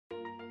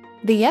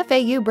The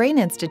FAU Brain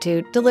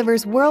Institute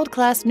delivers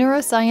world-class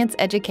neuroscience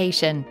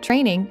education,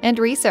 training, and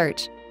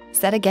research.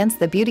 Set against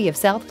the beauty of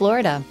South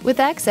Florida with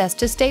access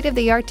to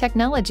state-of-the-art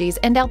technologies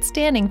and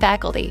outstanding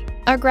faculty,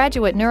 our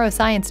graduate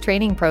neuroscience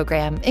training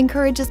program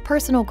encourages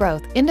personal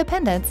growth,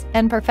 independence,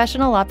 and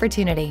professional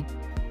opportunity.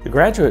 The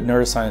Graduate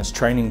Neuroscience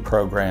Training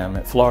Program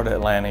at Florida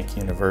Atlantic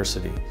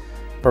University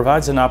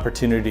provides an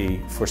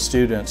opportunity for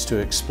students to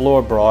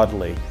explore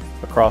broadly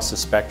across the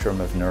spectrum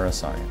of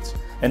neuroscience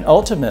and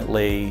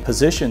ultimately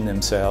position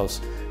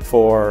themselves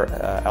for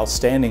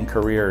outstanding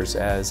careers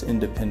as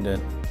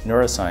independent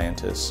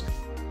neuroscientists.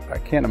 I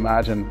can't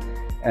imagine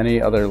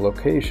any other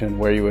location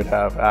where you would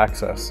have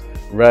access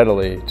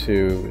readily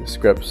to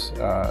Scripps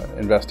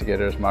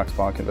investigators, Max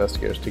Planck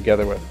investigators,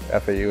 together with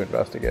FAU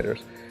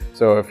investigators.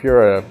 So if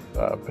you're a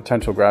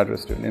potential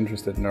graduate student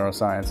interested in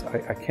neuroscience,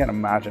 I can't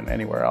imagine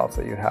anywhere else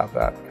that you have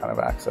that kind of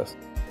access.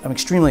 I'm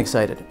extremely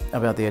excited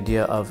about the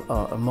idea of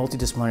a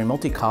multidisciplinary,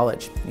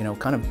 multi-college,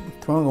 kind of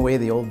throwing away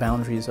the old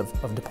boundaries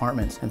of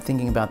departments and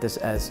thinking about this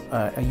as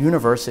a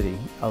university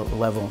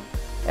level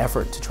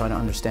effort to try to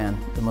understand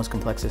the most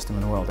complex system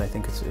in the world. I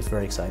think it's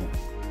very exciting.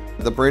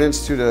 The Brain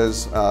Institute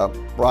has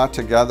brought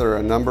together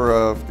a number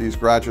of these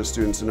graduate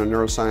students in a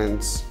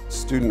neuroscience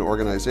student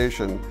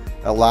organization,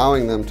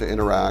 allowing them to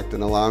interact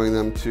and allowing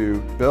them to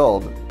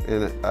build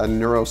in a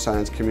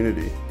neuroscience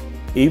community.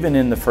 Even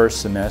in the first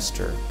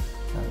semester,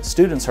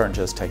 students aren't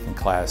just taking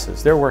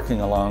classes, they're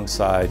working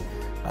alongside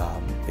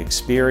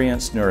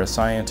experienced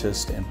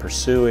neuroscientists and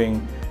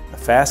pursuing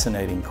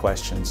fascinating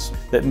questions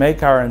that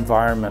make our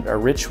environment a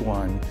rich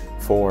one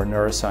for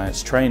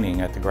neuroscience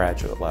training at the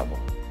graduate level.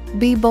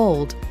 Be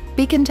bold,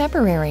 be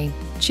contemporary.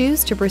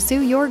 Choose to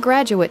pursue your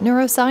graduate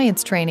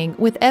neuroscience training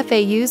with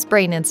FAU's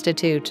Brain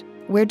Institute,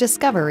 where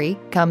discovery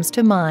comes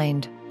to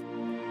mind.